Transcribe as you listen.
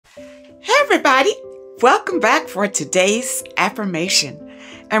everybody. Welcome back for today's affirmation.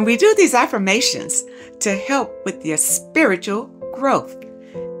 And we do these affirmations to help with your spiritual growth.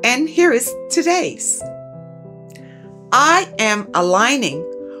 And here is today's. I am aligning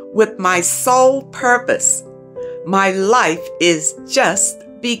with my soul purpose. My life is just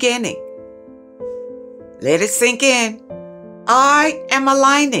beginning. Let it sink in. I am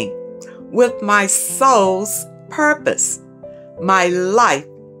aligning with my soul's purpose. My life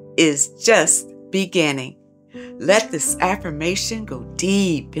is just beginning. Let this affirmation go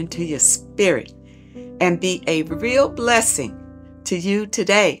deep into your spirit and be a real blessing to you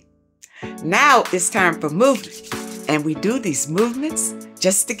today. Now it's time for movement, and we do these movements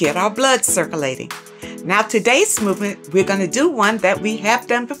just to get our blood circulating. Now today's movement, we're going to do one that we have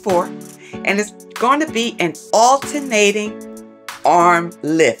done before, and it's going to be an alternating arm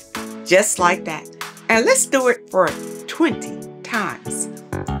lift, just like that. And let's do it for 20 times.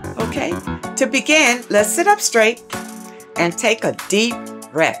 Okay, to begin, let's sit up straight and take a deep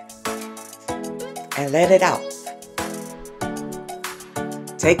breath and let it out.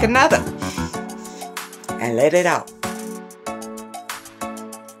 Take another and let it out.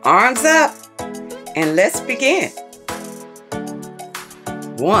 Arms up and let's begin.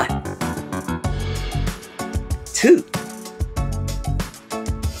 1, 2,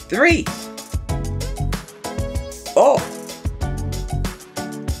 3, 4,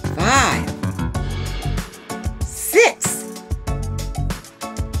 5, 6,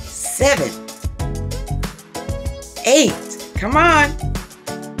 7, 8, come on,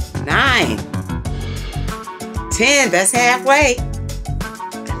 9, 10, that's halfway,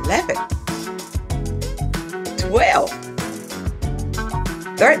 11, 12,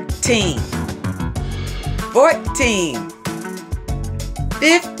 13, 14,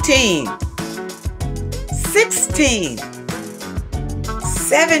 15, 16,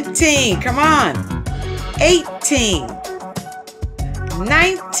 17, come on, 18,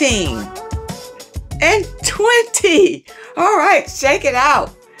 19, and 20. All right, shake it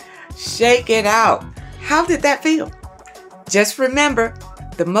out. Shake it out. How did that feel? Just remember,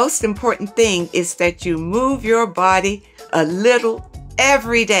 the most important thing is that you move your body a little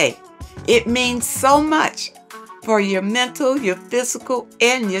every day. It means so much for your mental, your physical,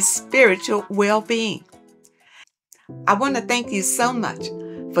 and your spiritual well-being. I want to thank you so much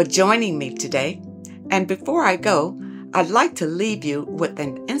for joining me today. And before I go, I'd like to leave you with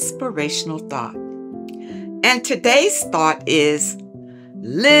an inspirational thought. And today's thought is,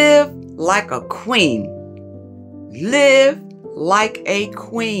 live like a queen. Live like a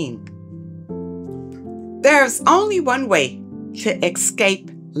queen. There's only one way to escape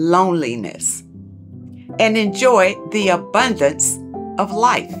loneliness and enjoy the abundance of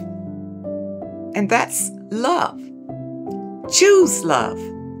life. And that's love. Choose love.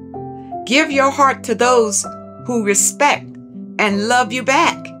 Give your heart to those who respect and love you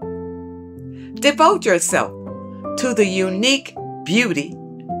back. Devote yourself to the unique beauty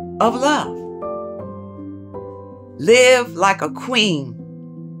of love. Live like a queen.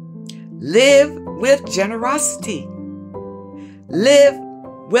 Live with generosity. Live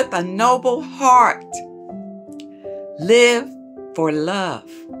with a noble heart. Live for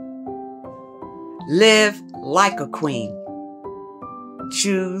love. Live like a queen.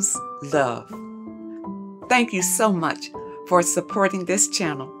 Choose love. Thank you so much for supporting this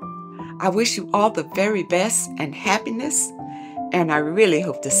channel. I wish you all the very best and happiness, and I really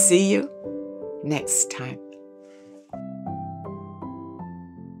hope to see you next time.